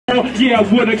Yeah,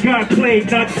 I would've got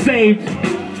played, not saved.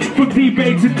 From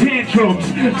debates and tantrums,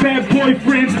 bad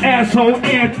boyfriend's asshole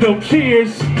anthem.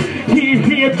 Cheers.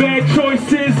 Here, bad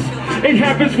choices. It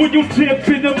happens when you dip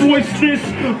in the moistness.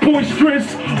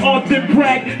 Boisterous, often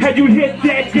brag. Had you hit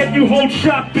that, yet you hold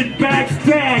shopping bags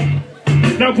stacked.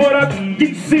 Now what I've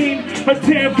seen, a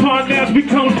tampon now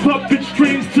becomes puppet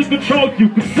strings to control you,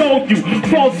 console you,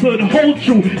 falsehood hold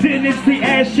you. Then it's the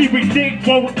ass she rethink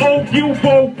won't owe you,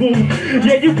 boo.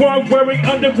 Yeah, you weren't wearing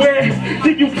underwear.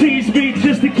 Then you tease me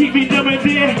just to keep me numb in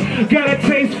there. Got a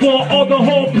taste for all the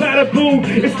whole platter boo.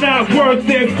 It's not worth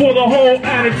it for the whole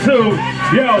attitude.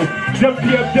 Yo,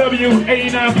 WFW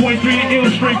 89.3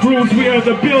 Ill Street Grooves, we are in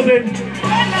the building.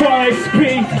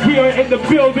 5XP, we are in the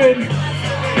building.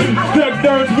 Doug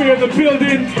Nerds, we are in the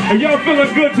building. And y'all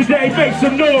feeling good today? Make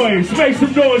some noise. Make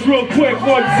some noise real quick.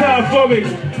 One time for me.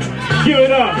 Give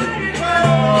it up.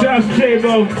 Shout out to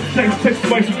J-Lo.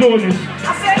 Thanks for doing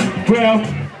this. Well,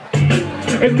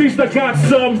 at least I got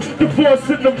some. Divorce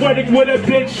in the wedding would have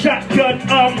been shotgun.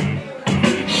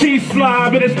 She's sly,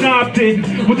 but it's nothing.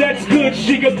 Well, that's good,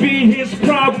 she could be his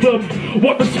problem.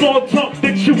 Want the small talk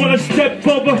that you wanna step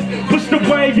over. Pushed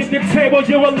away in the table,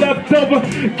 you're a leftover.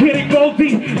 Getting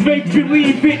moldy, make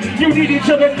believe it. You need each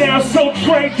other now, so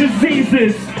trade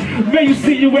diseases. May you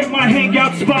see you at my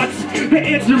hangout spots. The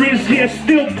answer is yes,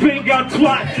 still big on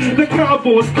twat. The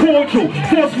combo is cordial,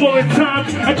 forceful in time.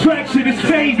 Attraction is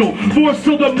fatal, more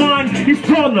so than mine. He's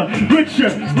taller, richer,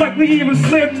 likely even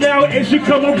slim now as you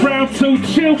come around to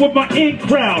chill with my in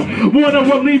crowd. Want a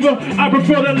reliever? I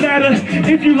prefer the latter.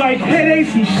 If you like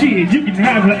headaches and shit, you can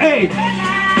have it. Hey,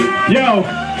 yo,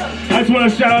 I just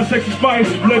want to shout out Sexy Spice.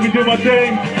 Let me do my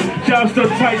thing. Shout out to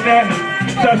Tight Nat.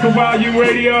 Shout out to Wild U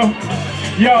Radio.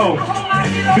 Yo,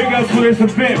 big ups for this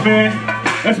event, man.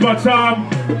 That's my time.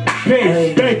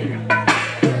 Peace. Thank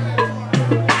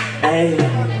you.